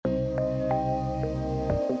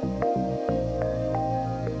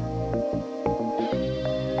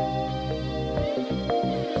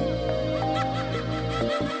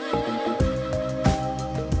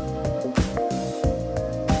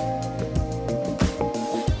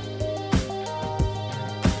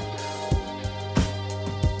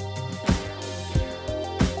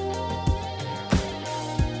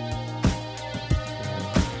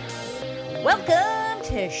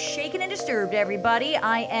Disturbed, everybody.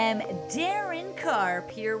 I am Darren Karp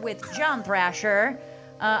here with John Thrasher.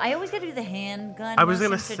 I always got to do the handgun I was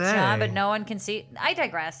going to motion say. John, but no one can see. I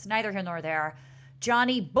digress. Neither here nor there.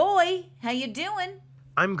 Johnny boy, how you doing?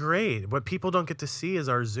 I'm great. What people don't get to see is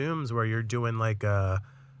our Zooms where you're doing like a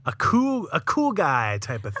cool guy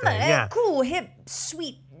type of thing. Yeah. Cool, hip,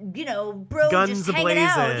 sweet, bro, Guns just hanging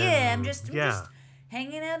out. a-blazing. Yeah, I'm just Yeah.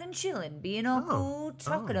 hanging out and chilling, being all cool,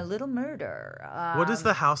 talking a little murder. What is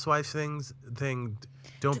the housewives thing?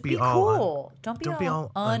 Don't be all cool. Don't be all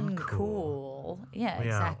uncool. Yeah,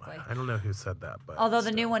 exactly. I don't know who said that, but although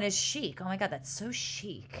the new one is chic. Oh my god, that's so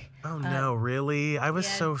chic. Oh no, really? I was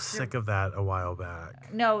so sick of that a while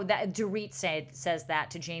back. No, that Dorit says that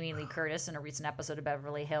to Jamie Lee Curtis in a recent episode of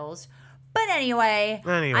Beverly Hills. But anyway.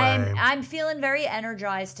 I'm feeling very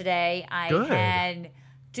energized today.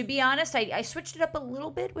 To be honest, I switched it up a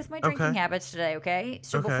little bit with my drinking habits today, okay?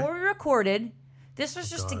 So before we recorded, this was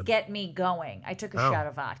just to get me going. I took a shot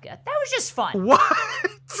of vodka. That was just fun. What?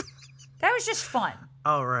 That was just fun.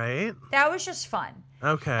 All right. That was just fun.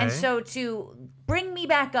 Okay. And so to bring me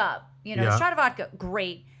back up, shot of vodka,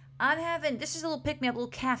 great. I'm having, this is a little pick-me-up, a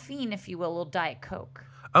little caffeine, if you will, a little Diet Coke.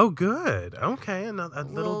 Oh, good. Okay, a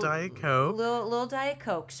little Diet Coke. Little Diet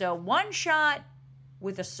Coke. So one shot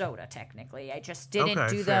with a soda, technically. I just didn't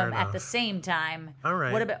do them at the same time. All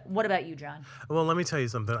right. What about you, John? Well, let me tell you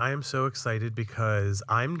something. I am so excited because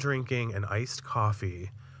I'm drinking an iced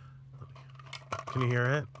coffee. Can you hear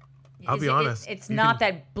it? I'll be honest. It's not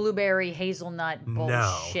that blueberry hazelnut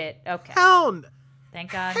bullshit. No. Okay.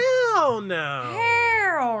 Thank God. Hell no.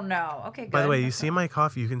 Hell no. Okay, good. By the way, you see my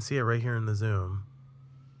coffee? You can see it right here in the Zoom.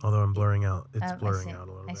 Although I'm blurring out. It's blurring out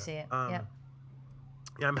a little bit. I see it. Yep.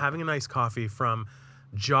 Yeah, I'm having a nice coffee from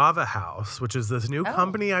Java House, which is this new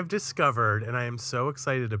company I've discovered, and I am so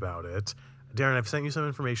excited about it. Darren, I've sent you some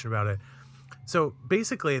information about it. So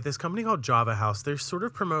basically, at this company called Java House, they sort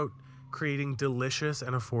of promote creating delicious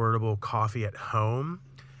and affordable coffee at home.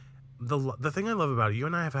 The thing I love about it, you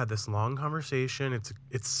and I have had this long conversation.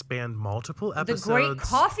 It's spanned multiple episodes. The great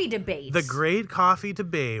coffee debate. The great coffee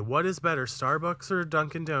debate. What is better, Starbucks or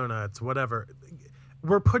Dunkin' Donuts? Whatever.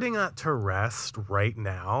 We're putting that to rest right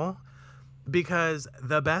now because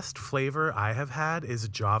the best flavor I have had is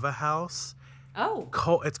Java House. Oh.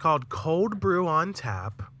 It's called Cold Brew on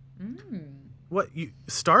Tap.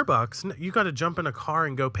 Starbucks, you got to jump in a car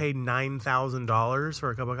and go pay $9,000 for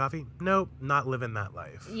a cup of coffee? Nope, not living that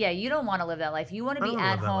life. Yeah, you don't want to live that life. You want to be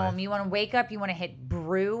at home. You want to wake up. You want to hit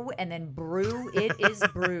brew and then brew. It is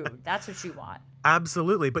brewed. That's what you want.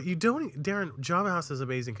 Absolutely. But you don't, Darren, Java House is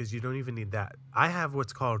amazing because you don't even need that. I have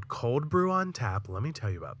what's called Cold Brew on Tap. Let me tell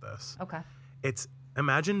you about this. Okay.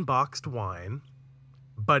 Imagine boxed wine,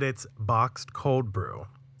 but it's boxed cold brew.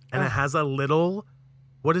 And it has a little,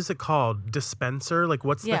 what is it called? Dispenser? Like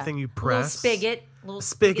what's the thing you press? Little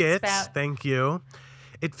spigot. Thank you.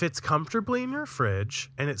 It fits comfortably in your fridge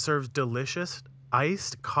and it serves delicious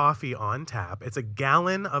iced coffee on tap. It's a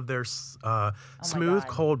gallon of their smooth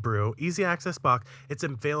cold brew, easy access box. It's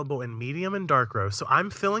available in medium and dark roast. So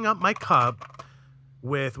I'm filling up my cup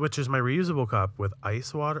which is my reusable cup with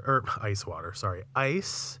ice,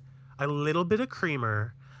 a little bit of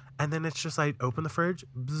creamer. And then it's just I open the fridge,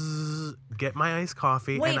 get my iced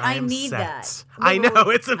coffee, and I am need set. That. I know,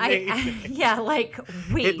 it's amazing.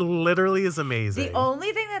 Wait. It literally is amazing. The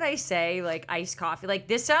only thing that I say, like iced coffee, like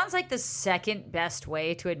this sounds like the second best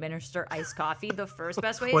way to administer iced coffee. The first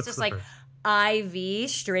best way is just like IV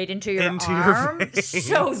straight into your arm.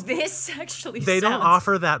 So this actually They don't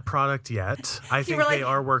offer that product yet. I think they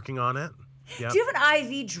are working on it. Yep. Do you have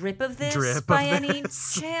an IV drip of this by any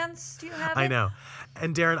chance? Do you have it? I know.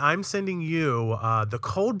 And Darren, I'm sending you the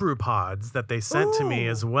cold brew pods that they sent to me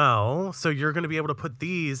as well. So you're going to be able to put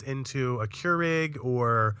these into a Keurig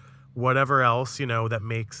or whatever else, that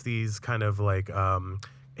makes these kind of like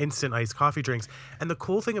instant iced coffee drinks. And the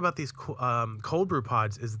cool thing about these cold brew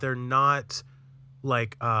pods is they're not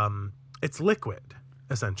like, it's liquid,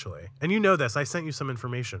 essentially. And you know this. I sent you some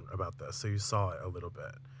information about this, so you saw it a little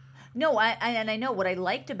bit. No, I know what I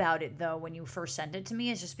liked about it though when you first sent it to me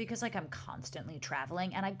is just because like I'm constantly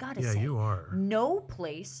traveling and I gotta say, you are. No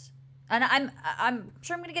place, and I'm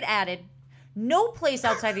sure I'm gonna get added. No place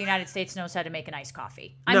outside the United States knows how to make an iced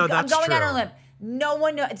coffee. I'm going out on a limb. No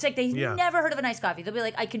one knows. It's like they've never heard of an iced coffee. They'll be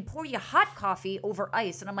like, I can pour you hot coffee over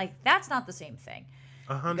ice, and I'm like, that's not the same thing.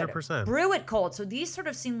 100%. Brew it cold. So these sort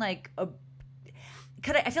of seem like a.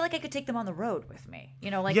 I feel like I could take them on the road with me.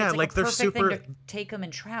 It's like a perfect thing to take them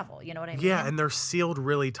and travel. You know what I mean? Yeah, and they're sealed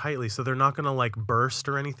really tightly, so they're not going to like burst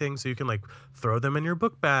or anything. So you can like throw them in your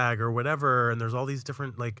book bag or whatever. And there's all these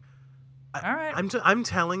different like. All right. I'm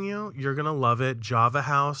telling you, you're going to love it. Java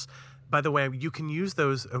House. by the way, you can use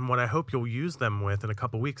those, and what I hope you'll use them with in a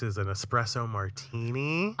couple weeks is an espresso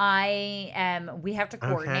martini. We have to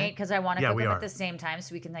coordinate because I want to cook them at the same time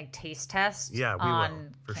so we can like taste test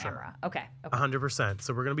on camera. Sure. Okay. 100%.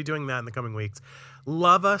 So we're going to be doing that in the coming weeks.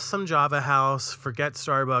 Love us some Java House. Forget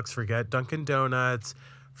Starbucks. Forget Dunkin' Donuts.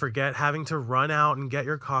 Forget having to run out and get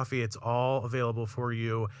your coffee. It's all available for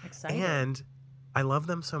you. Exciting. And I love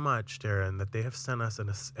them so much, Darren, that they have sent us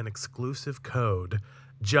an exclusive code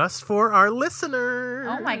just for our listeners.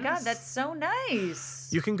 Oh my God, that's so nice.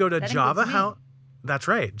 You can go to Java House. That's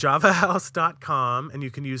right, javahouse.com, and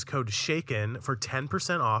you can use code SHAKEN for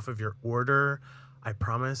 10% off of your order. I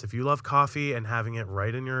promise, if you love coffee and having it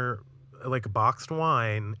right in your, like boxed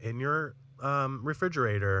wine in your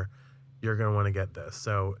refrigerator, you're going to want to get this.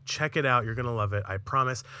 So check it out. You're going to love it. I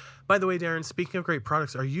promise. By the way, Darren, speaking of great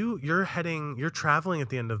products, you're traveling at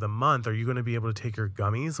the end of the month. Are you going to be able to take your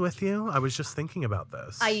gummies with you? I was just thinking about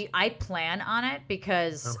this. I plan on it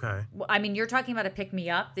because, I mean, you're talking about a pick me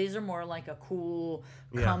up. These are more like a cool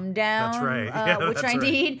come down, that's right. Which I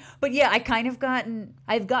need. But yeah,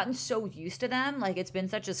 I've gotten so used to them. Like it's been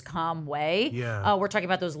such a calm way. Yeah. We're talking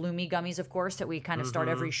about those Lumi gummies, of course, that we kind of start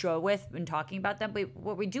every show with and talking about them. But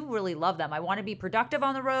what we do really love them. I want to be productive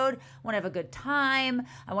on the road. I want to have a good time.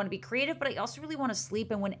 I want to be creative, but I also really want to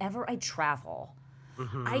sleep. And whenever I travel,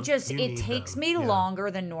 it takes me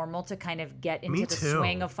longer than normal to kind of get into the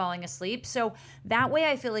swing of falling asleep. So that way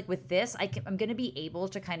I feel like with this, I'm going to be able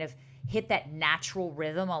to kind of hit that natural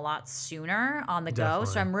rhythm a lot sooner on the go.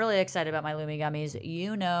 So I'm really excited about my Lumi gummies.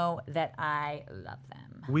 You know that I love them.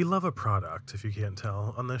 We love a product, if you can't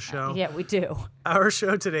tell, on this show. Yeah, we do. Our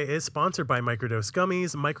show today is sponsored by Microdose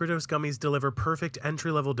Gummies. Microdose Gummies deliver perfect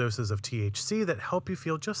entry-level doses of THC that help you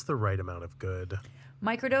feel just the right amount of good.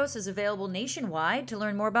 Microdose is available nationwide. To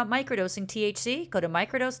learn more about microdosing THC, go to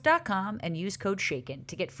microdose.com and use code SHAKEN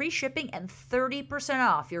to get free shipping and 30%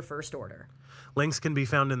 off your first order. Links can be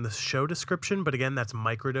found in the show description, but again, that's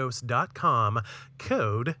microdose.com,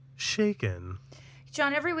 code SHAKEN.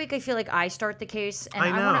 John, every week I feel like I start the case, and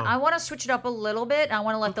I want to switch it up a little bit. I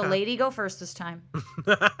want to let the lady go first this time.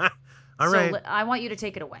 All right. I want you to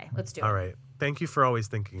take it away. Let's do it. All right. Thank you for always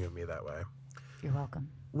thinking of me that way. You're welcome.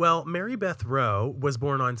 Well, Mary Beth Rowe was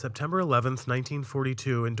born on September 11th,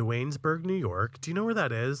 1942 in Duanesburg, New York. Do you know where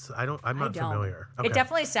that is? I'm not familiar. Okay. It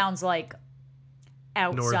definitely sounds like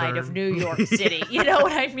outside of New York City. You know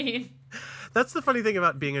what I mean? That's the funny thing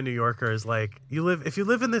about being a New Yorker is like if you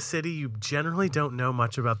live in the city, you generally don't know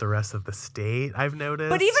much about the rest of the state, I've noticed.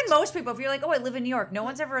 But even most people, if you're like, oh, I live in New York, no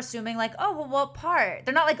one's ever assuming like, oh, well, what part?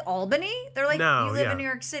 They're not like Albany. They're like, you live in New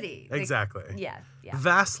York City. Like, exactly. Yeah.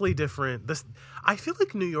 Vastly different. I feel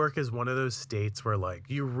like New York is one of those states where like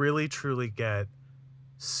you really truly get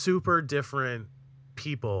super different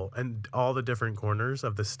people and all the different corners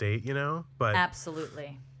of the state, you know? But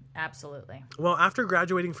Absolutely. Well, after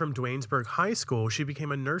graduating from Duanesburg High School, she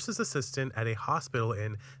became a nurse's assistant at a hospital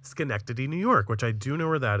in Schenectady, New York, which I do know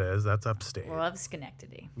where that is. That's upstate. Love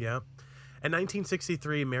Schenectady. Yeah. In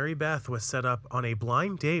 1963, Mary Beth was set up on a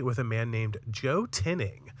blind date with a man named Joe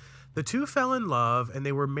Tinning. The two fell in love, and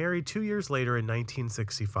they were married 2 years later in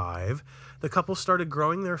 1965. The couple started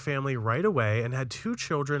growing their family right away and had 2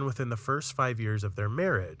 children within the first 5 years of their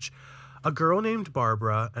marriage, a girl named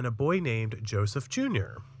Barbara and a boy named Joseph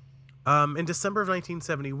Jr. In December of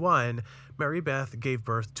 1971, Mary Beth gave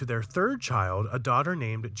birth to their third child, a daughter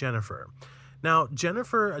named Jennifer. Now,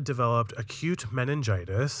 Jennifer developed acute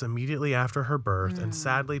meningitis immediately after her birth and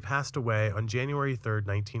sadly passed away on January 3rd,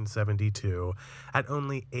 1972, at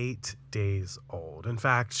only 8 days old. In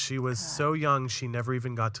fact, she was so young, she never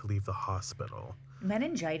even got to leave the hospital.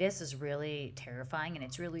 Meningitis is really terrifying, and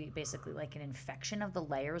it's really basically like an infection of the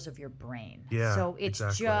layers of your brain. Yeah, so it's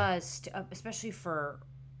just, especially for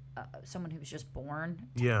someone who was just born,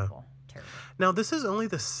 terrible. Now, this is only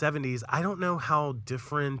the 70s. I don't know how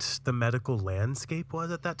different the medical landscape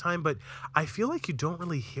was at that time, but I feel like you don't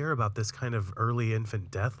really hear about this kind of early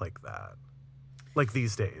infant death like that. Like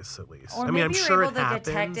these days, at least. Or I'm sure it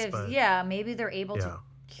happens. Maybe they're able to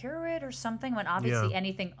cure it or something, when obviously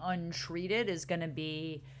anything untreated is going to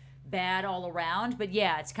be bad all around. But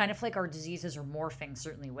yeah, it's kind of like our diseases are morphing,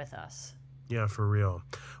 certainly with us. Yeah, for real.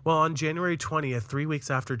 Well, on January 20th, 3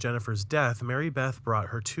 weeks after Jennifer's death, Mary Beth brought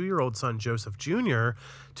her 2-year-old son, Joseph Jr.,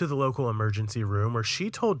 to the local emergency room where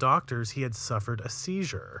she told doctors he had suffered a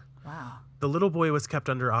seizure. Wow. The little boy was kept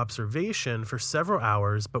under observation for several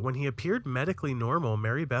hours, but when he appeared medically normal,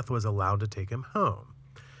 Mary Beth was allowed to take him home.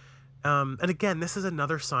 And again, this is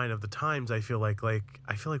another sign of the times. I feel like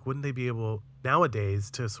wouldn't they be able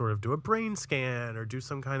nowadays to sort of do a brain scan or do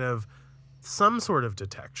some sort of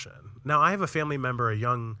detection? Now, I have a family member, a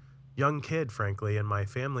young young kid, frankly, in my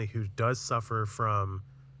family who does suffer from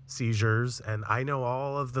seizures, and I know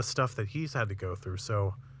all of the stuff that he's had to go through,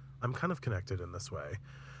 so I'm kind of connected in this way.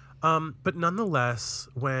 But nonetheless,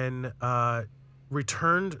 when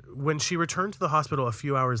she returned to the hospital a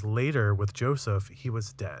few hours later with Joseph, he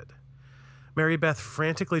was dead. Mary Beth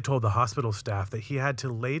frantically told the hospital staff that he had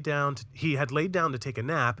laid down to take a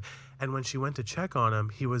nap, and when she went to check on him,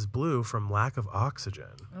 he was blue from lack of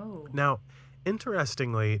oxygen. Oh. Now,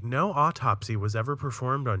 interestingly, no autopsy was ever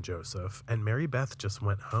performed on Joseph, and Mary Beth just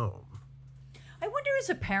went home. I wonder, as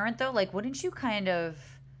a parent, though, like, wouldn't you kind of,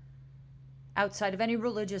 outside of any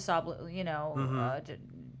religious I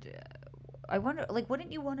wonder, like,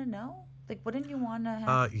 wouldn't you want to know? Like, wouldn't you want to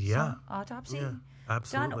have some autopsy? Yeah.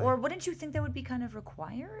 Absolutely. Done? Or wouldn't you think that would be kind of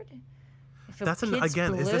required? That's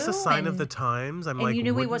again, is this a sign of the times? And you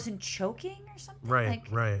knew he wasn't choking or something? Right,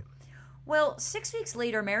 right. Well, 6 weeks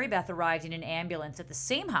later, Mary Beth arrived in an ambulance at the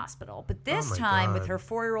same hospital, but this time with her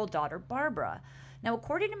 4-year-old daughter, Barbara. Now,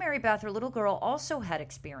 according to Mary Beth, her little girl also had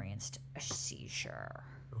experienced a seizure.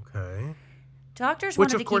 Okay. Doctors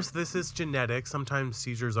wanted to Which, of course, this is genetic. Sometimes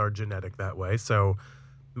seizures are genetic that way, so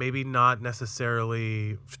maybe not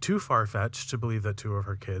necessarily too far-fetched to believe that 2 of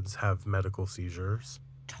her kids have medical seizures.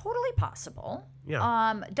 Totally possible.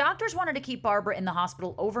 Yeah. Doctors wanted to keep Barbara in the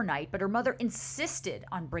hospital overnight, but her mother insisted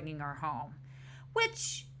on bringing her home,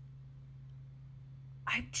 which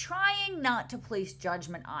I'm trying not to place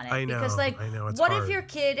judgment on it. I know, because, like, I know, it's what hard. if your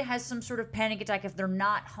kid has some sort of panic attack if they're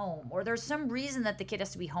not home, or there's some reason that the kid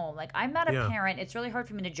has to be home? Like, I'm not a parent. It's really hard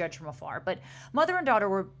for me to judge from afar. But mother and daughter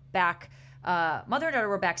were back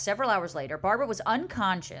several hours later. Barbara was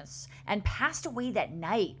unconscious and passed away that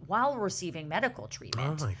night while receiving medical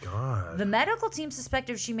treatment. Oh, my God. The medical team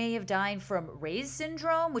suspected she may have died from Reye's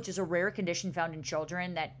syndrome, which is a rare condition found in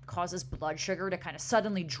children that causes blood sugar to kind of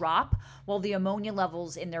suddenly drop while the ammonia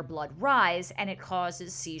levels in their blood rise, and it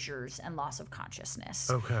causes seizures and loss of consciousness.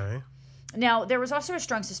 Okay. Now, there was also a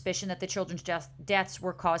strong suspicion that the children's deaths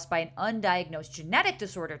were caused by an undiagnosed genetic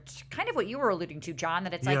disorder, kind of what you were alluding to, John,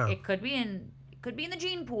 that it's like it could be in the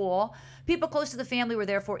gene pool. People close to the family were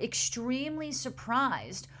therefore extremely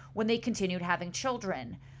surprised when they continued having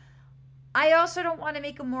children. I also don't want to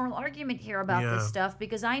make a moral argument here about this stuff,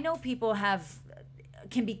 because I know people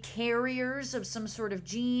can be carriers of some sort of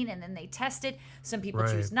gene and then they test it. Some people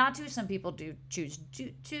choose not to. Some people do choose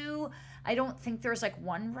to. I don't think there's like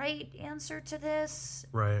one right answer to this.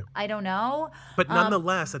 Right. I don't know. But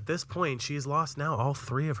nonetheless, at this point, she's lost now all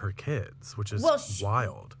 3 of her kids, which is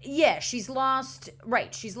wild. Yeah, she's lost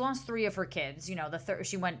 3 of her kids. You know,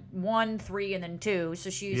 she went 1, 3, and then 2.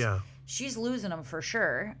 So she's losing them for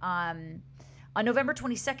sure. On November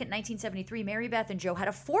 22nd, 1973, Mary Beth and Joe had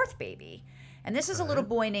a 4th baby. And this is a little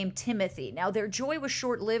boy named Timothy. Now, their joy was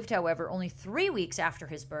short-lived, however. Only 3 weeks after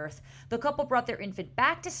his birth, the couple brought their infant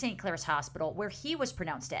back to St. Clair's Hospital, where he was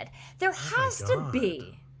pronounced dead. There has to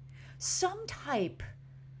be some type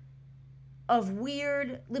of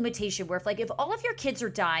weird limitation where if all of your kids are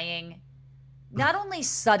dying, not only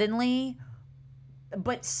suddenly,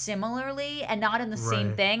 but similarly, and not in the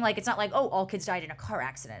same thing. Like, it's not like, all kids died in a car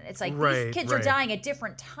accident. It's like, these kids are dying at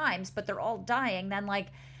different times, but they're all dying. Then, like,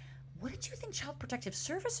 what did you think Child Protective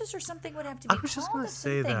Services or something would have to be called? I was just going to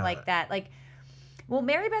say that. Like that.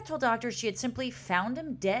 Mary Beth told doctors she had simply found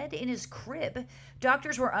him dead in his crib.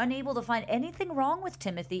 Doctors were unable to find anything wrong with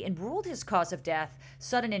Timothy and ruled his cause of death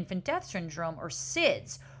sudden infant death syndrome, or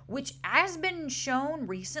SIDS, which has been shown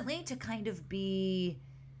recently to kind of be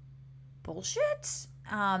bullshit.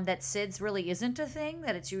 That SIDS really isn't a thing,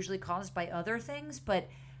 that it's usually caused by other things, but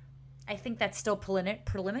I think that's still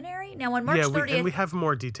preliminary. Now, on March 30th... and we have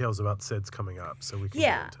more details about SIDS coming up, so we can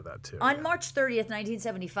get into that too. On March 30th,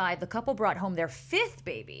 1975, the couple brought home their 5th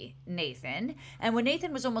baby, Nathan. And when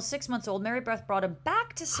Nathan was almost 6 months old, Mary Beth brought him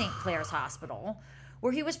back to St. Clair's Hospital,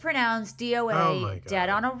 where he was pronounced DOA, dead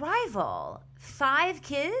on arrival. 5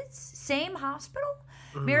 kids? Same hospital?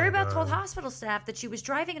 Mary Beth told hospital staff that she was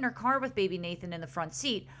driving in her car with baby Nathan in the front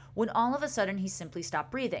seat when all of a sudden he simply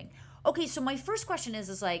stopped breathing. Okay, so my first question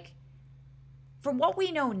is like, from what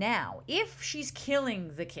we know now, if she's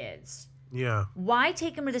killing the kids, why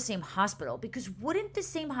take them to the same hospital? Because wouldn't the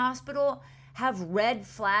same hospital have red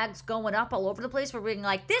flags going up all over the place where we're being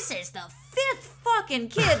like, this is the 5th fucking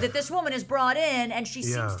kid that this woman has brought in, and she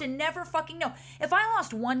seems to never fucking know. If I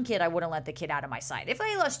lost 1 kid, I wouldn't let the kid out of my sight. If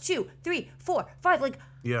I lost 2, 3, 4, 5,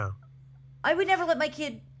 I would never let my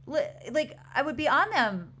kid, I would be on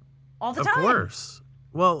them all the time. Of course.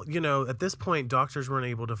 Well, at this point, doctors weren't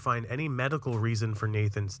able to find any medical reason for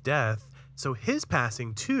Nathan's death, so his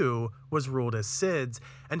passing, too, was ruled as SIDS.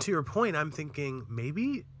 And to your point, I'm thinking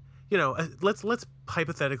maybe, let's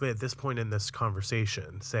hypothetically at this point in this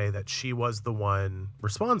conversation say that she was the one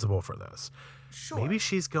responsible for this. Sure. Maybe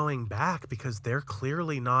she's going back because they're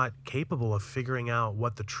clearly not capable of figuring out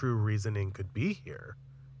what the true reasoning could be here.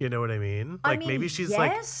 You know what I mean? Maybe she's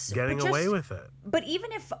yes, getting away with it. But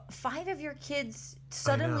even if 5 of your kids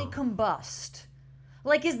suddenly combust,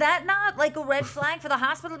 is that not a red flag for the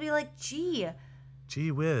hospital to be like, gee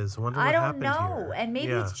whiz, wonder what happened here. I don't know. And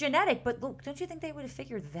maybe it's genetic, but look, don't you think they would have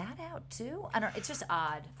figured that out too? It's just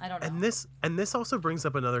odd. I don't know. And this also brings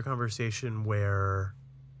up another conversation where,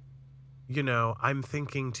 I'm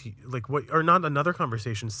thinking not another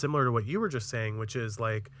conversation similar to what you were just saying, which is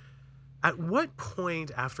at what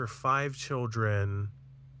point after 5 children,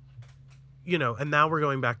 and now we're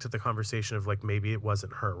going back to the conversation of maybe it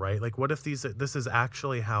wasn't her, right? What if this is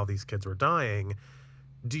actually how these kids were dying?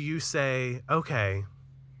 Do you say, okay,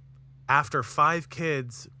 after 5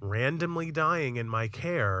 kids randomly dying in my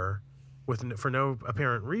care for no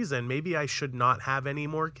apparent reason, maybe I should not have any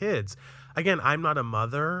more kids? Again, I'm not a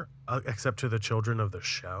mother, except to the children of the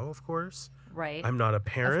show, of course. Right. I'm not a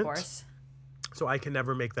parent. Of course. So I can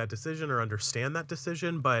never make that decision or understand that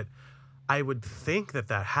decision, but I would think that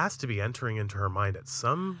has to be entering into her mind at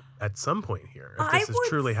some point here, if this is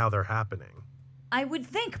truly how they're happening. I would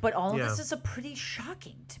think, but all of this is pretty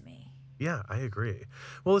shocking to me. Yeah, I agree.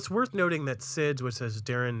 Well, it's worth noting that SIDS, which, as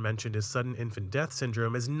Darren mentioned, is sudden infant death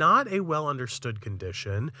syndrome, is not a well-understood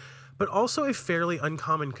condition, but also a fairly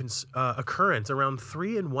uncommon occurrence. Around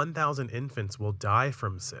 3 in 1,000 infants will die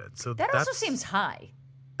from SIDS. So that also seems high.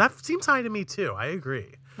 That seems high to me, too. I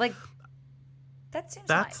agree. That seems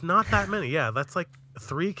That's high. not that many. Yeah, that's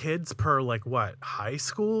 3 kids per, high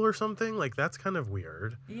school or something? That's kind of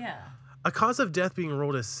weird. Yeah. A cause of death being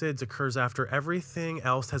ruled as SIDS occurs after everything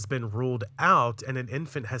else has been ruled out and an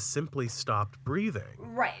infant has simply stopped breathing.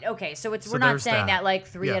 Right. Okay. So we're not saying that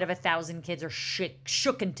 3 out of 1,000 kids are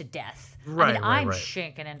shooken to death. Right. I'm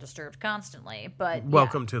shaken and disturbed constantly. But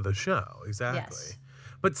welcome to the show. Exactly. Yes.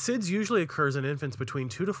 But SIDS usually occurs in infants between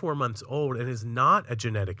 2 to 4 months old and is not a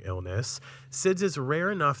genetic illness. SIDS is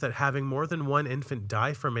rare enough that having more than one infant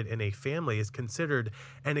die from it in a family is considered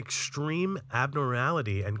an extreme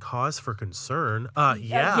abnormality and cause for concern.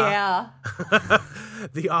 Yeah.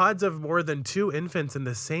 The odds of more than 2 infants in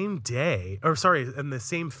the same in the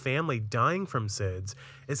same family dying from SIDS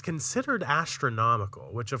is considered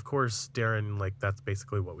astronomical, which of course, Darren, that's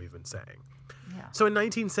basically what we've been saying. Yeah. So in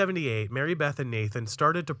 1978, Mary Beth and Nathan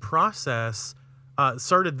started the process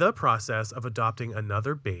of adopting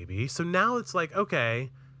another baby. So now it's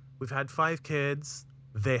okay, we've had 5 kids.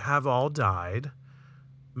 They have all died.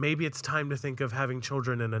 Maybe it's time to think of having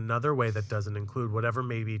children in another way that doesn't include whatever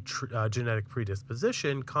maybe genetic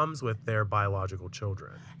predisposition comes with their biological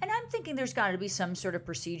children. And I'm thinking there's got to be some sort of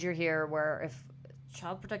procedure here where if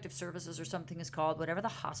Child Protective Services or something is called, whatever the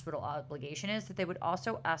hospital obligation is, that they would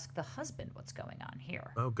also ask the husband what's going on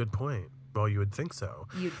here. Oh, good point. Well, you would think so.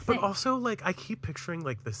 But also, I keep picturing,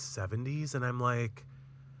 the 70s, and I'm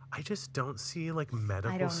I just don't see,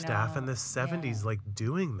 medical staff in the 70s,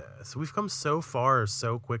 doing this. We've come so far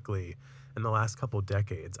so quickly in the last couple of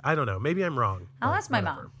decades. I don't know. Maybe I'm wrong. I'll ask my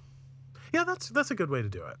mom. Yeah, that's a good way to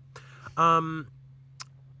do it.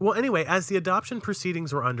 Well, anyway, as the adoption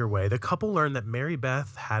proceedings were underway, the couple learned that Mary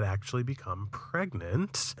Beth had actually become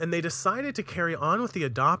pregnant, and they decided to carry on with the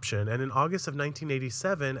adoption, and in August of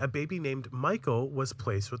 1987, a baby named Michael was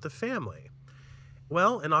placed with the family.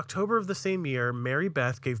 Well, in October of the same year, Mary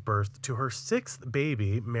Beth gave birth to her 6th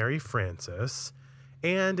baby, Mary Frances,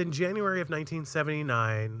 and in January of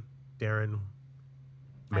 1979,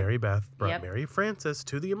 Mary Beth brought Mary Frances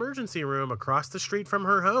to the emergency room across the street from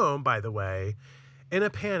her home, by the way, in a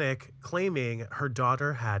panic, claiming her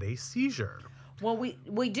daughter had a seizure. Well,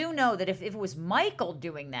 we do know that if it was Michael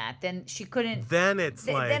doing that, then she couldn't. Then it's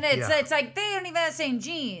it's they don't even have the same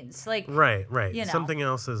genes. Right. Something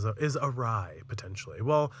else is awry potentially.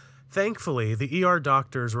 Well, thankfully, the ER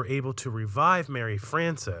doctors were able to revive Mary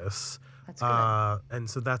Frances. That's good. And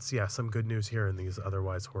so that's some good news here in these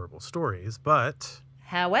otherwise horrible stories. But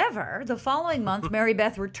however, the following month, Mary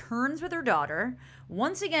Beth returns with her daughter,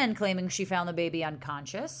 once again claiming she found the baby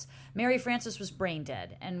unconscious. Mary Frances was brain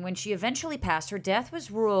dead, and when she eventually passed, her death was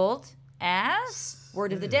ruled as,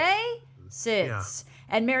 word of the day, SIDS. Yeah.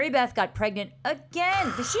 And Mary Beth got pregnant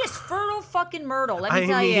again. She is fertile fucking myrtle. Let me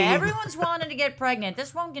tell you, everyone's wanting to get pregnant.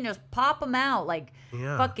 This one can just pop them out like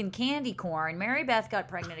fucking candy corn. Mary Beth got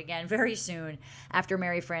pregnant again very soon after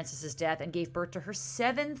Mary Frances' death and gave birth to her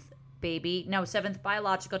 7th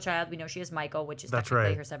biological child. We know she has Michael, which is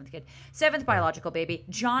technically her 7th kid. 7th biological baby,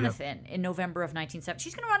 Jonathan, in November of 1970.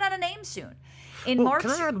 She's going to run out of names soon. In March.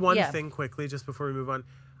 Can I add one thing quickly just before we move on?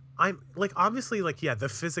 I'm like, obviously, like, yeah, the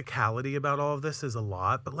physicality about all of this is a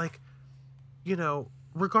lot, but like, you know,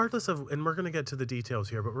 regardless of, and we're going to get to the details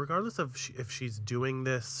here, but regardless of if she's doing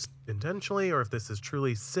this intentionally or if this is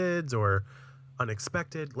truly SIDS or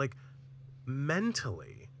unexpected, like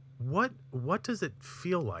mentally, what does it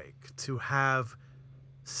feel like to have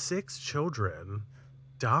 6 children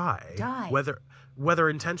die. Whether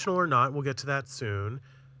intentional or not, we'll get to that soon,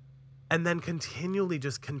 and then continually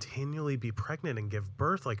be pregnant and give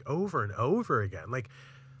birth like over and over again. Like,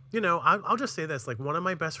 you know, I'll just say this, like one of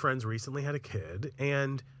my best friends recently had a kid,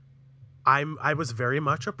 and I was very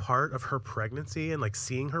much a part of her pregnancy and like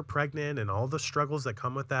seeing her pregnant and all the struggles that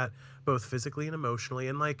come with that, both physically and emotionally.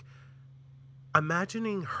 And like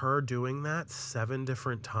imagining her doing that 7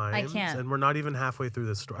 different times, I can't. And we're not even halfway through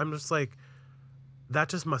the story. I'm just like, that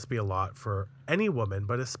just must be a lot for any woman,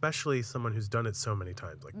 but especially someone who's done it so many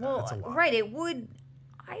times like that. Well, it's a lot. Right.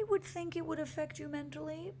 I would think it would affect you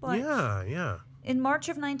mentally, but yeah. In March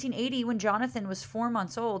of 1980, when Jonathan was 4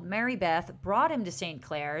 months old, Mary Beth brought him to St.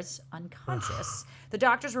 Clair's, unconscious. The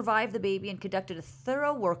doctors revived the baby and conducted a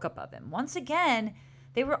thorough workup of him. Once again,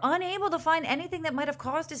 they were unable to find anything that might have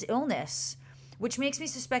caused his illness, which makes me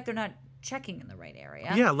suspect they're not checking in the right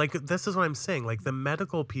area. Yeah, like this is what I'm saying. Like the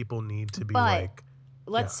medical people need to be like...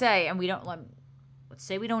 Let's say, and let's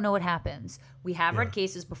say we don't know what happens. We have read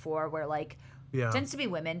cases before where like, tends to be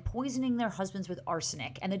women poisoning their husbands with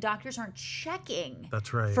arsenic, and the doctors aren't checking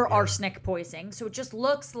for arsenic poisoning. So it just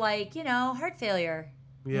looks like, you know, heart failure,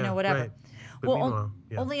 you know, whatever. Right. Well,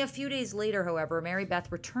 only a few days later, however, Mary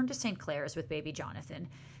Beth returned to St. Clair's with baby Jonathan.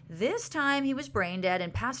 This time, he was brain dead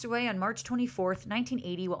and passed away on March 24th,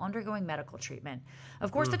 1980, while undergoing medical treatment.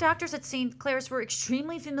 Of course, the doctors at St. Clair's were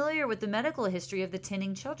extremely familiar with the medical history of the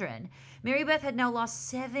Tinning children. Mary Beth had now lost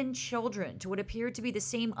 7 children to what appeared to be the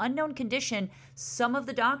same unknown condition. Some of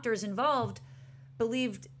the doctors involved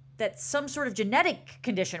believed that some sort of genetic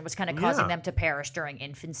condition was kind of causing them to perish during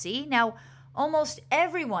infancy. Now, almost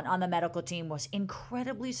everyone on the medical team was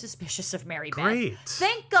incredibly suspicious of Mary Beth.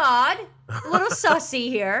 Thank God. A little sussy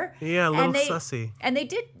here. Yeah, a little sussy. And they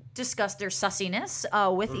did discuss their sussiness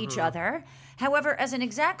with each other. However, as an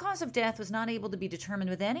exact cause of death was not able to be determined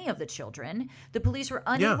with any of the children, the police were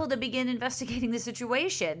unable to begin investigating the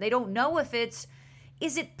situation. They don't know if is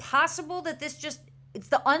it possible that it's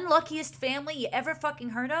the unluckiest family you ever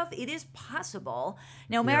fucking heard of? It is possible.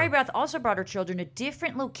 Now, Mary Beth also brought her children to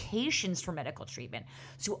different locations for medical treatment.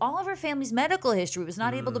 So all of her family's medical history was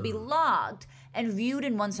not able to be logged and viewed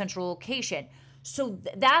in one central location. So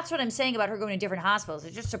that's what I'm saying about her going to different hospitals.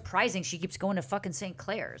 It's just surprising she keeps going to fucking St.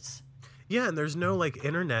 Clair's. Yeah, and there's no like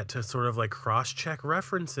internet to sort of like cross-check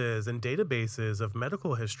references and databases of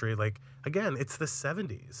medical history. Like, again, it's the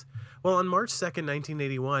 70s. Well, on March 2nd,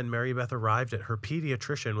 1981, Mary Beth arrived at her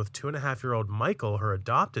pediatrician with 2.5-year-old Michael, her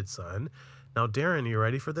adopted son. Now, Darren, are you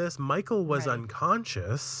ready for this? Michael was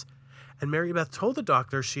unconscious, and Mary Beth told the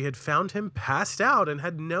doctor she had found him passed out and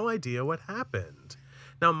had no idea what happened.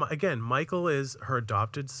 Now, again, Michael is her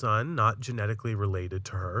adopted son, not genetically related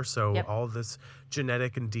to her. So all this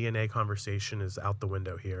genetic and DNA conversation is out the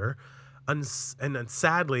window here. And then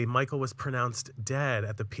sadly, Michael was pronounced dead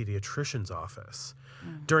at the pediatrician's office.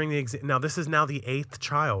 During the now this is now the 8th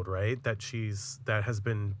child, right? That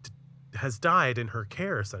has died in her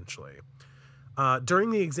care, essentially.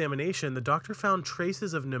 During the examination, the doctor found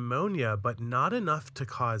traces of pneumonia, but not enough to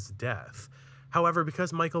cause death. However,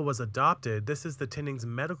 because Michael was adopted, this is the Tinning's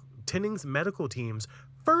medical team's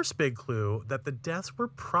first big clue that the deaths were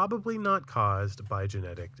probably not caused by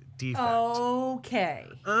genetic defect. Okay.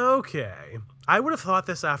 I would have thought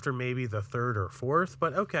this after maybe the 3rd or 4th,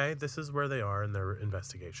 but okay, this is where they are in their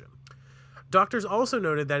investigation. Doctors also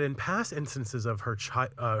noted that in past instances of her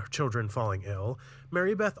children falling ill,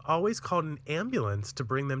 Mary Beth always called an ambulance to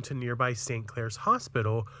bring them to nearby St. Clair's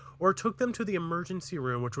Hospital or took them to the emergency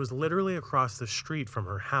room, which was literally across the street from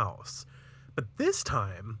her house. But this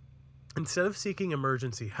time, instead of seeking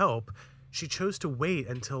emergency help, she chose to wait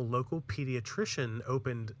until the local pediatrician's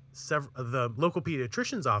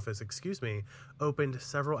office, opened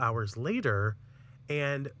several hours later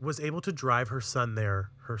and was able to drive her son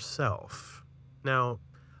there herself. Now,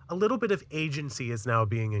 a little bit of agency is now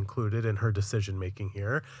being included in her decision-making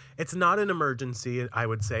here. It's not an emergency, I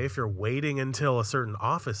would say, if you're waiting until a certain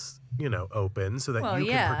office, opens so that you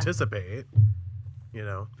can participate,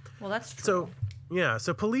 Well, that's true.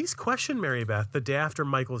 So police questioned Mary Beth the day after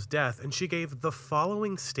Michael's death, and she gave the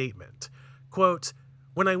following statement. Quote,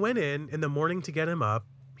 "When I went in the morning to get him up,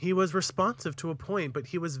 He was responsive to a point, but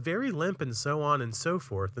he was very limp and so on and so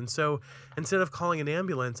forth. And so instead of calling an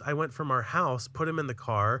ambulance, I went from our house, put him in the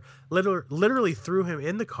car, literally threw him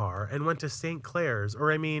in the car and went to St. Clair's.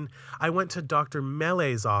 I went to Dr.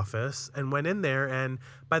 Mele's office and went in there. And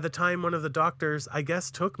by the time one of the doctors, I guess,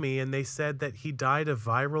 took me, and they said that he died of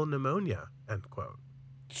viral pneumonia, end quote.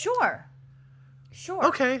 Sure.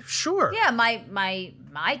 Okay, sure. Yeah,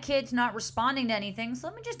 my kid's not responding to anything, so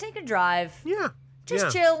let me just take a drive. Yeah.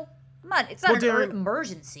 Just chill. It's not an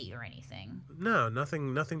emergency or anything. No,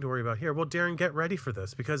 nothing to worry about here. Well, Darren, get ready for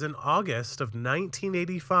this, because in August of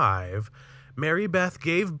 1985, Mary Beth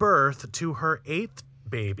gave birth to her 8th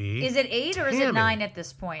baby. Is it 8 or is it 9 at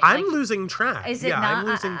this point? I'm losing track. Is it not? I'm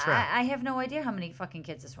losing track. I have no idher how many fucking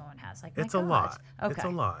kids this woman has. It's a lot. Okay. It's a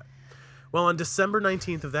lot. Well, on December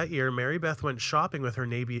 19th of that year, Mary Beth went shopping with her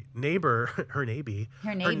neighbor,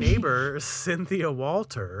 Cynthia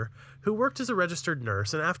Walter, who worked as a registered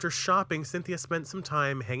nurse. And after shopping, Cynthia spent some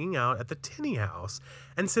time hanging out at the Tinney house.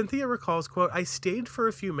 And Cynthia recalls, quote, "I stayed for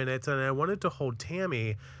a few minutes and I wanted to hold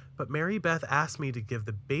Tammy, but Mary Beth asked me to give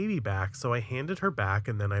the baby back, so I handed her back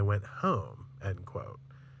and then I went home," end quote.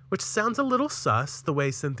 Which sounds a little sus, the way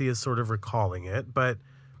Cynthia's sort of recalling it, but...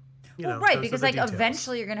 right, because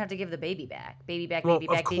eventually you're gonna have to give the baby back, baby back ribs.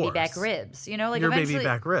 Your baby back ribs.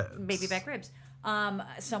 Baby back ribs.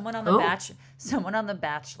 Someone on the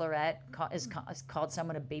Bachelorette is called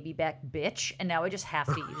someone a baby back bitch, and now I just have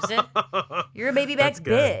to use it. You're a baby back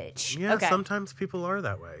bitch. Yeah, okay. Sometimes people are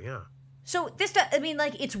that way. Yeah. So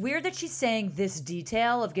it's weird that she's saying this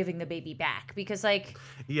detail of giving the baby back, because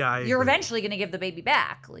you're eventually going to give the baby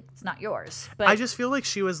back. It's not yours. But I just feel like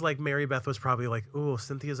she was Mary Beth was probably like, "Oh,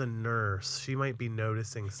 Cynthia's a nurse. She might be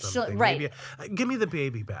noticing something. Right. Maybe, give me the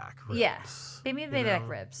baby back ribs." Yeah. Baby back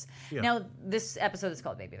ribs. Yeah. Now, this episode is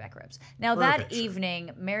called Baby Back Ribs. Now, that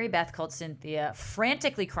evening, Mary Beth called Cynthia,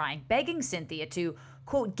 frantically crying, begging Cynthia to,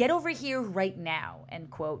 quote, "get over here right now,"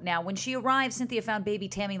 end quote. Now, when she arrived, Cynthia found baby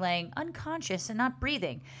Tammy laying unconscious and not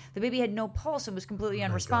breathing. The baby had no pulse and was completely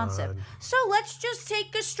unresponsive. God. So let's just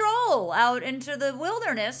take a stroll out into the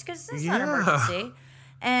wilderness, because it's not an emergency.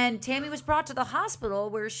 And Tammy was brought to the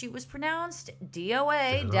hospital, where she was pronounced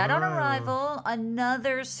DOA, dead on arrival,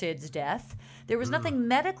 another SIDS death. There was nothing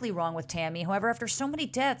medically wrong with Tammy. However, after so many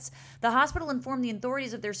deaths, the hospital informed the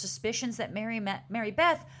authorities of their suspicions that Mary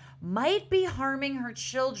Beth might be harming her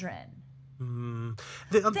children.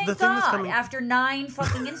 Thank God, after 9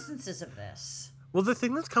 fucking instances of this. Well, the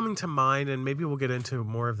thing that's coming to mind, and maybe we'll get into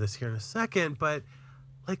more of this here in a second, but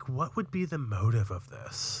what would be the motive of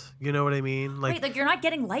this? You know what I mean? You're not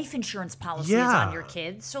getting life insurance policies on your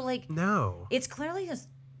kids, so no, it's clearly just,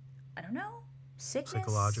 I don't know, sickness,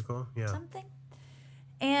 psychological, something.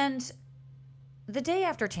 And the day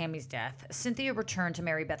after Tammy's death, Cynthia returned to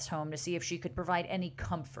Mary Beth's home to see if she could provide any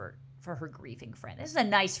comfort for her grieving friend. This is a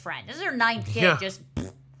nice friend. This is her 9th kid.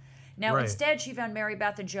 Now, instead, she found Mary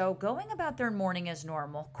Beth and Joe going about their morning as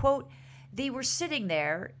normal. Quote, "They were sitting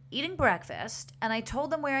there eating breakfast, and I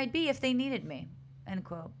told them where I'd be if they needed me," end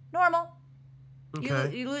quote. Normal.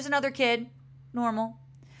 Okay. You lose another kid. Normal.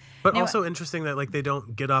 But also interesting that they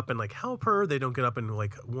don't get up and help her. They don't get up and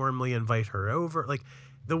warmly invite her over.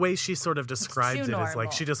 The way she sort of describes it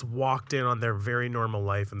is she just walked in on their very normal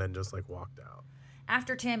life and then just walked out.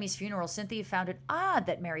 After Tammy's funeral, Cynthia found it odd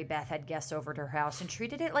that Mary Beth had guests over at her house and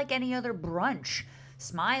treated it like any other brunch,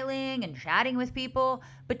 smiling and chatting with people,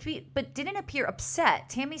 but didn't appear upset.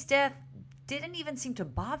 Tammy's death didn't even seem to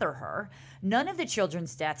bother her. None of the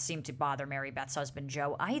children's deaths seemed to bother Mary Beth's husband,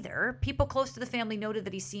 Joe, either. People close to the family noted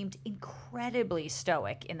that he seemed incredibly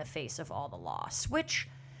stoic in the face of all the loss, which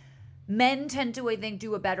men tend to, I think,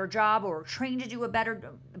 do a better job, or train to do a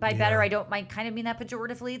better. By better, I don't kind of mean that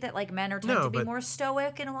pejoratively, that men are tend to be more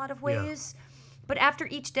stoic in a lot of ways. Yeah. But after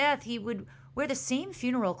each death, he would wear the same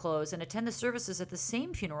funeral clothes and attend the services at the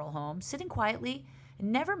same funeral home, sitting quietly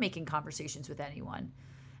and never making conversations with anyone.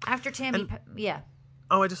 After Tammy,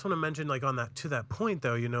 Oh, I just want to mention, on that point,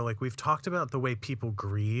 though, we've talked about the way people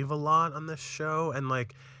grieve a lot on this show, and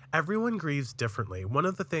everyone grieves differently. One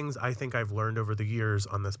of the things I think I've learned over the years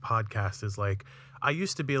on this podcast is I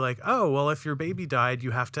used to be oh, well, if your baby died, you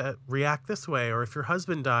have to react this way, or if your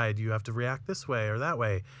husband died, you have to react this way or that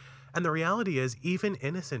way. And the reality is, even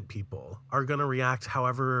innocent people are going to react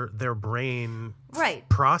however their brain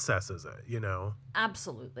processes it,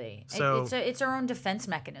 Absolutely. So it's our own defense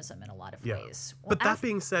mechanism in a lot of ways. Well, but that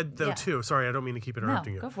being said, though, too, sorry, I don't mean to keep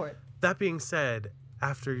interrupting you. Go for it. That being said,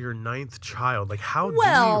 after your 9th child, how do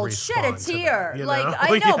you respond shed a tear. To that,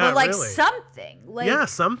 I know, but really. something.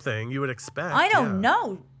 Something you would expect. I don't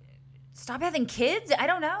know. stop having kids? I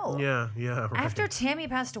don't know. Yeah. Right. After Tammy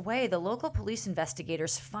passed away, the local police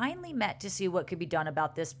investigators finally met to see what could be done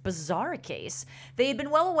about this bizarre case. They had been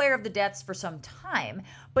well aware of the deaths for some time,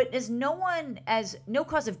 but as no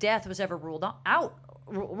cause of death was ever ruled on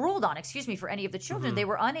for any of the children, they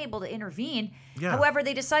were unable to intervene. Yeah. However,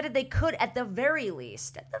 they decided they could, at the very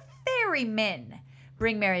min,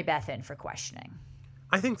 bring Mary Beth in for questioning.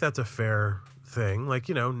 I think that's a fair thing.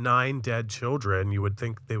 9 dead children, you would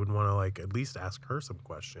think they would want to at least ask her some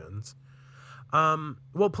questions.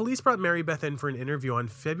 Well, police brought Mary Beth in for an interview on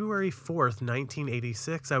February 4th,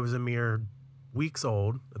 1986. I was a mere weeks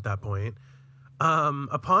old at that point.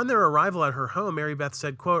 Upon their arrival at her home, Mary Beth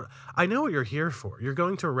said, quote, "I know what you're here for. You're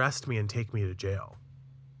going to arrest me and take me to jail."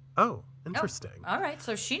 Oh, interesting. Oh, all right,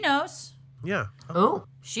 so she knows. Yeah. Oh,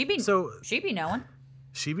 she be knowing.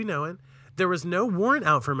 She be knowing. There was no warrant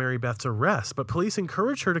out for Mary Beth's arrest, but police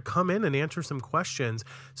encouraged her to come in and answer some questions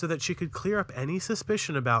so that she could clear up any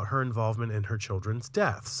suspicion about her involvement in her children's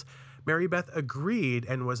deaths. Mary Beth agreed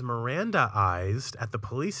and was Mirandaized at the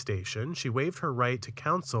police station. She waived her right to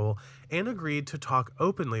counsel and agreed to talk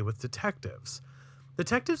openly with detectives.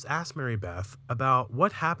 Detectives asked Mary Beth about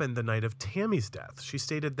what happened the night of Tammy's death. She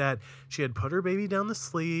stated that she had put her baby down to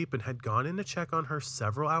sleep and had gone in to check on her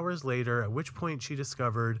several hours later, at which point she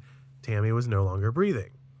discovered Tammy was no longer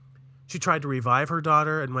breathing. She tried to revive her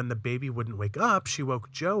daughter, and when the baby wouldn't wake up, she woke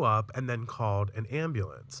Joe up and then called an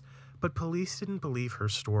ambulance. But police didn't believe her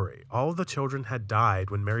story. All of the children had died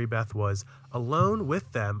when Mary Beth was alone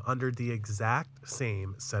with them under the exact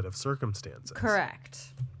same set of circumstances.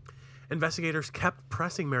 Correct. Investigators kept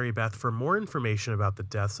pressing Mary Beth for more information about the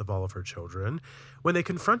deaths of all of her children. When they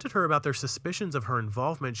confronted her about their suspicions of her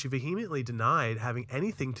involvement, she vehemently denied having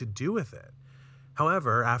anything to do with it.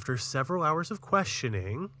 However, after several hours of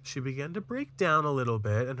questioning, she began to break down a little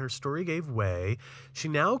bit and her story gave way. She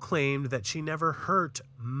now claimed that she never hurt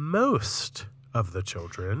most of the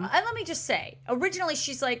children. And let me just say, originally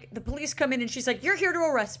she's like, the police come in and she's like, "You're here to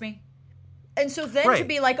arrest me." And so then to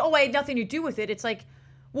be like, "Oh, I had nothing to do with it," it's like,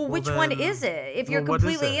 well, which one is it? If you're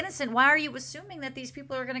completely innocent, why are you assuming that these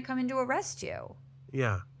people are going to come in to arrest you?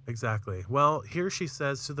 Yeah, exactly. Well, here she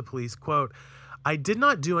says to the police, quote, "I did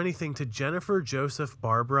not do anything to Jennifer, Joseph,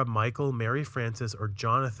 Barbara, Michael, Mary Frances, or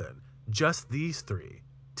Jonathan. Just these 3,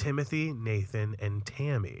 Timothy, Nathan, and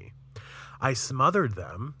Tammy. I smothered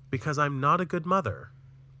them because I'm not a good mother.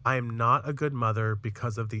 I am not a good mother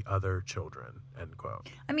because of the other children," end quote.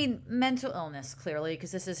 I mean, mental illness, clearly,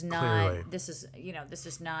 because this is not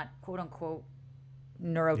quote unquote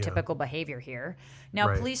neurotypical behavior here.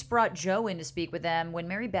 Now, police brought Joe in to speak with them. When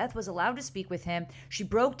Mary Beth was allowed to speak with him, she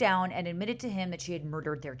broke down and admitted to him that she had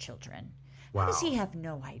murdered their children. Wow. How does he have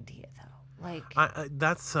no idea, though?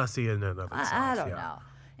 That's sussy in and of itself. I don't know.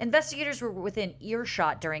 Investigators were within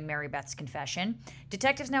earshot during Mary Beth's confession.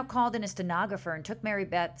 Detectives now called in a stenographer and took Mary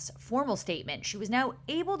Beth's formal statement. She was now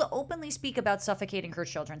able to openly speak about suffocating her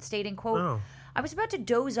children, stating, quote, "I was about to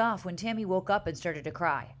doze off when Tammy woke up and started to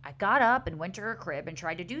cry. I got up and went to her crib and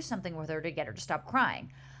tried to do something with her to get her to stop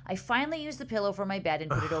crying. I finally used the pillow for my bed and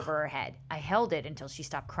put it over her head. I held it until she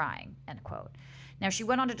stopped crying," end quote. Now, she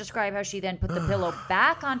went on to describe how she then put the pillow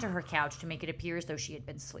back onto her couch to make it appear as though she had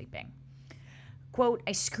been sleeping. Quote,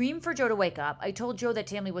 "I screamed for Joe to wake up. I told Joe that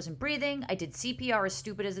Tammy wasn't breathing. I did CPR, as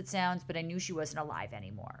stupid as it sounds, but I knew she wasn't alive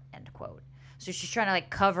anymore," end quote. So she's trying to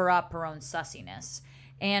cover up her own sussiness.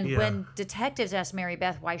 And when detectives asked Mary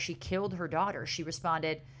Beth why she killed her daughter, she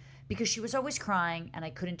responded, "Because she was always crying and I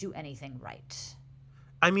couldn't do anything right."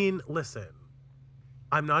 I mean, listen,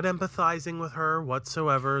 I'm not empathizing with her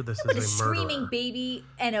whatsoever. This is a murderer. But a screaming baby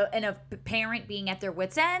and a parent being at their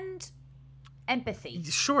wit's end? Empathy.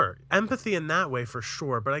 Sure. Empathy in that way for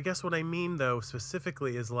sure. But I guess what I mean, though,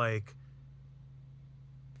 specifically is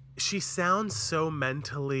she sounds so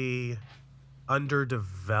mentally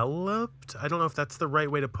underdeveloped. I don't know if that's the right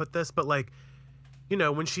way to put this, but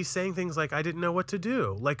when she's saying things like, "I didn't know what to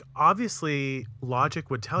do," obviously logic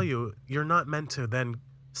would tell you you're not meant to then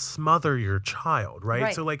smother your child,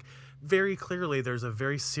 right? So very clearly there's a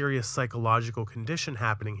very serious psychological condition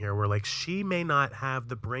happening here where she may not have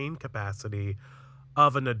the brain capacity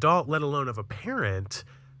of an adult, let alone of a parent,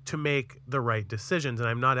 to make the right decisions. And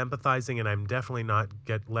I'm not empathizing, and I'm definitely not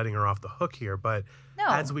letting her off the hook here. But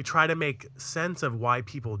as we try to make sense of why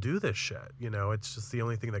people do this shit, it's just the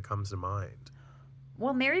only thing that comes to mind.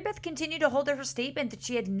 Well, Mary Beth continued to hold her statement that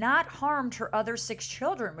she had not harmed her other 6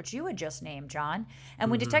 children, which you had just named, John. And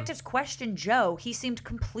when detectives questioned Joe, he seemed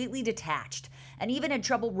completely detached and even had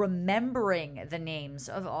trouble remembering the names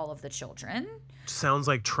of all of the children. Sounds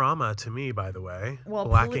like trauma to me, by the way. Well,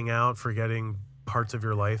 blacking out, forgetting parts of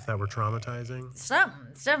your life that were traumatizing? Something.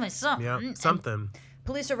 It's definitely something. Yeah, something. And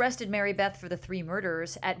police arrested Mary Beth for the 3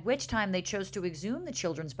 murders, at which time they chose to exhume the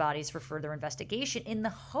children's bodies for further investigation in the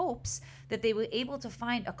hopes that they were able to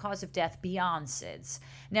find a cause of death beyond Sid's.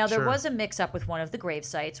 Now, there was a mix-up with one of the grave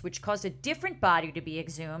sites, which caused a different body to be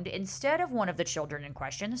exhumed instead of one of the children in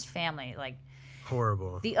question. This family,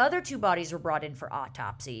 horrible. The other 2 bodies were brought in for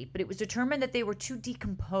autopsy, but it was determined that they were too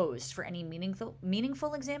decomposed for any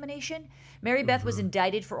meaningful examination. Mary Beth was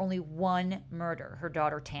indicted for only 1 murder, her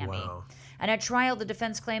daughter Tammy. Wow. And at trial, the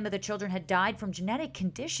defense claimed that the children had died from genetic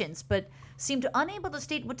conditions, but seemed unable to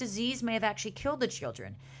state what disease may have actually killed the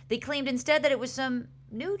children. They claimed instead that it was some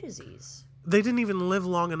new disease. They didn't even live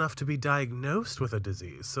long enough to be diagnosed with a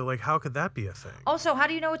disease. So, how could that be a thing? Also, how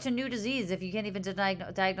do you know it's a new disease if you can't even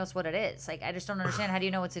diagnose what it is? I just don't understand. How do you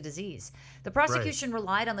know it's a disease? The prosecution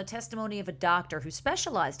relied on the testimony of a doctor who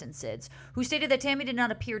specialized in SIDS, who stated that Tammy did not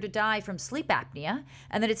appear to die from sleep apnea,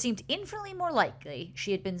 and that it seemed infinitely more likely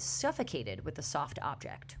she had been suffocated with a soft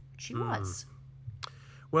object, which she was.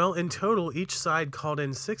 Well, in total, each side called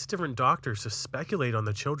in 6 different doctors to speculate on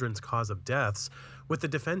the children's cause of deaths, with the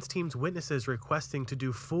defense team's witnesses requesting to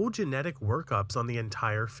do full genetic workups on the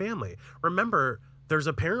entire family. Remember, there's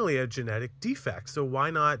apparently a genetic defect, so why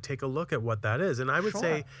not take a look at what that is? And I would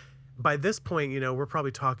say by this point, we're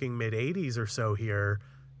probably talking mid-80s or so here.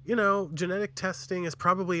 Genetic testing is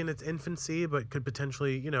probably in its infancy, but could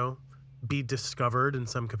potentially, be discovered in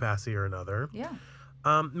some capacity or another. Yeah.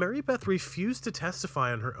 Mary Beth refused to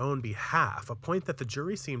testify on her own behalf, a point that the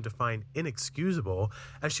jury seemed to find inexcusable,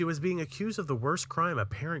 as she was being accused of the worst crime a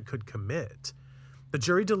parent could commit. The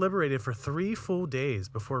jury deliberated for 3 full days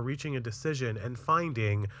before reaching a decision and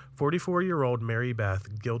finding 44-year-old Mary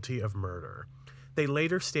Beth guilty of murder. They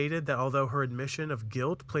later stated that although her admission of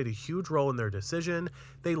guilt played a huge role in their decision,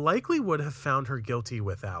 they likely would have found her guilty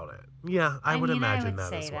without it. Yeah, I would imagine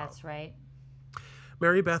that as well. That's right.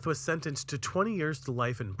 Mary Beth was sentenced to 20 years to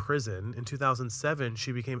life in prison. In 2007,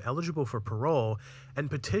 she became eligible for parole and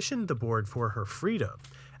petitioned the board for her freedom.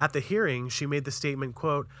 At the hearing, she made the statement,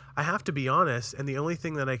 quote, "I have to be honest, and the only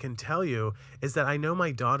thing that I can tell you is that I know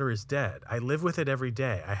my daughter is dead. I live with it every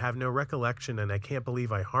day. I have no recollection, and I can't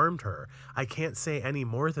believe I harmed her. I can't say any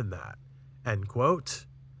more than that," end quote.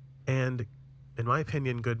 And in my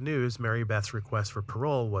opinion, good news, Mary Beth's request for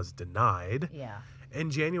parole was denied. Yeah. In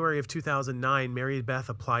January of 2009, Mary Beth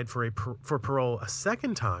applied for parole a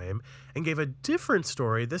second time and gave a different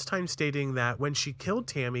story, this time stating that when she killed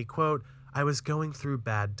Tammy, quote, "I was going through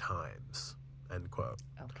bad times," end quote.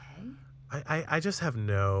 Okay. I just have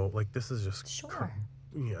this is just... Sure.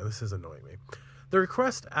 This is annoying me. The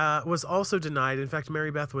request was also denied. In fact,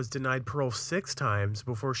 Mary Beth was denied parole 6 times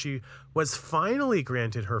before she was finally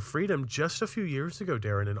granted her freedom just a few years ago,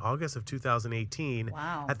 Darren, in August of 2018.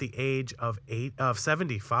 Wow. At the age of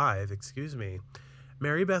 75.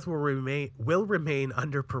 Mary Beth will remain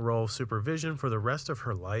under parole supervision for the rest of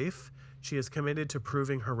her life. She is committed to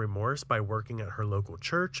proving her remorse by working at her local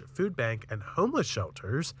church, food bank, and homeless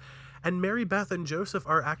shelters. And Mary Beth and Joseph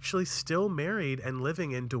are actually still married and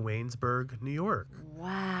living in Duanesburg, New York.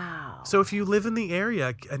 Wow. So if you live in the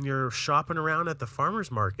area and you're shopping around at the farmer's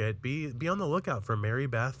market, be on the lookout for Mary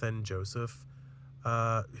Beth and Joseph,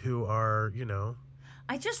 who are,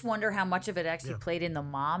 I just wonder how much of it actually played in the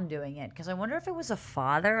mom doing it. Because I wonder if it was a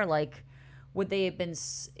father, would they have been,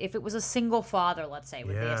 if it was a single father, let's say,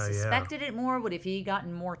 would they have suspected it more? Would if he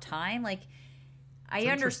gotten more time? I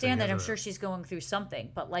understand that. I'm sure she's going through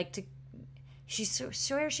something, but she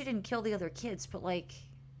swears she didn't kill the other kids, but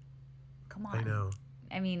come on. I know.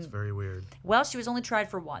 I mean, it's very weird. Well, she was only tried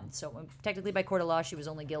for 1, so technically by court of law, she was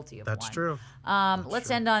only guilty of 1. That's true.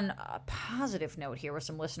 Let's end on a positive note here with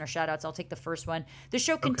some listener shout-outs. I'll take the first one. The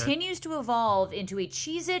show continues to evolve into a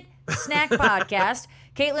Cheez-It snack podcast.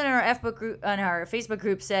 Caitlin on our Facebook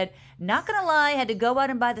group said, "Not gonna lie, had to go out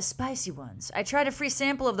and buy the spicy ones. I tried a free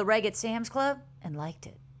sample of the Reg at Sam's Club and liked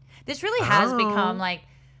it." This really has become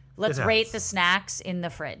let's rate the snacks in the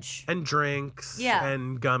fridge. And drinks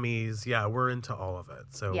and gummies. Yeah, we're into all of it.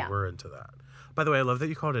 So we're into that. By the way, I love that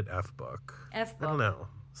you called it F-Book. F-Book. I don't know.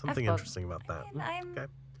 Something interesting about that. Okay.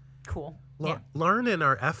 Cool. Lauren in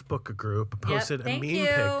our F-Book group posted a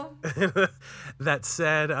meme pic that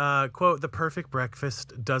said, quote, "The perfect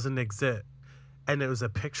breakfast doesn't exist." And it was a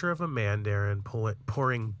picture of a man, Darren,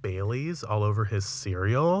 pouring Baileys all over his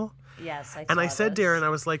cereal. Yes, I said, Darren, I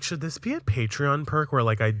was like, should this be a Patreon perk where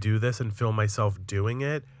I do this and film myself doing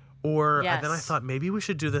it? Or then I thought maybe we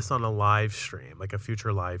should do this on a live stream, a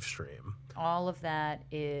future live stream. All of that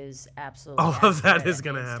is absolutely All of that is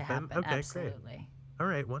going to happen. Okay, absolutely. Great. All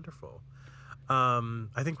right, wonderful.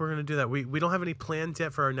 I think we're going to do that. We don't have any plans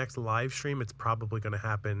yet for our next live stream. It's probably going to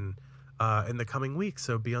happen in the coming weeks.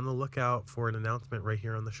 So be on the lookout for an announcement right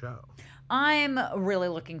here on the show. I'm really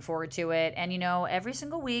looking forward to it. And, every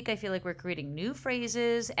single week I feel like we're creating new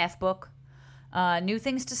phrases, F-book, new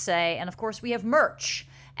things to say. And, of course, we have merch.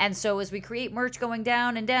 And so as we create merch going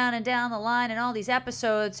down and down and down the line in all these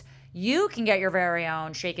episodes, you can get your very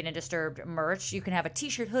own Shaken and Disturbed merch. You can have a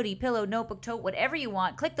t-shirt, hoodie, pillow, notebook, tote, whatever you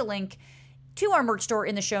want. Click the link to our merch store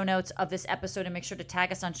in the show notes of this episode and make sure to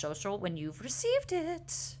tag us on social when you've received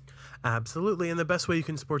it. Absolutely. And the best way you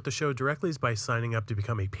can support the show directly is by signing up to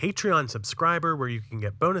become a Patreon subscriber, where you can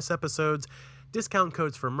get bonus episodes, discount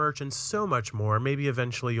codes for merch, and so much more. Maybe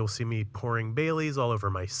eventually you'll see me pouring Baileys all over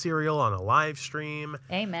my cereal on a live stream.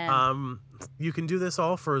 Amen. You can do this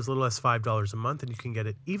all for as little as $5 a month, and you can get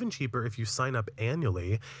it even cheaper if you sign up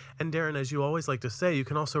annually. And Darren, as you always like to say, you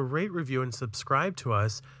can also rate, review, and subscribe to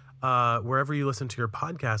us wherever you listen to your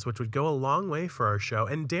podcast, which would go a long way for our show.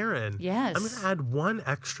 And Darren, yes, I'm going to add one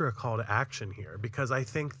extra call to action here, because I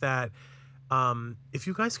think that if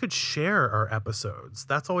you guys could share our episodes,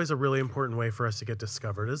 that's always a really important way for us to get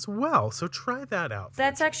discovered as well. So try that out.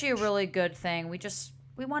 That's actually a really good thing.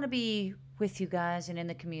 We want to be with you guys and in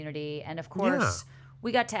the community. And of course,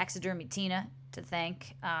 we got Taxidermy Tina to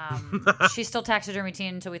thank. She's still Taxidermy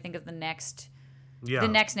Tina until we think of the next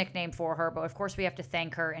nickname for her. But of course, we have to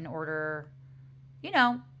thank her in order,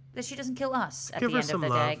 that she doesn't kill us at the end of the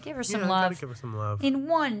day. Give her some love. Give her some love. In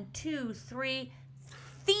 1, 2, 3.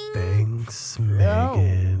 Thanks,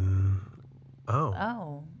 Megan.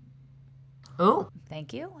 Oh.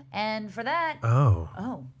 Thank you. And for that.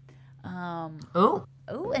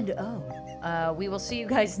 We will see you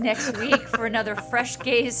guys next week for another fresh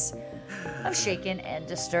case of Shaken and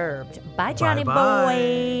Disturbed. Bye, Johnny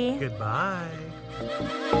boy. Goodbye.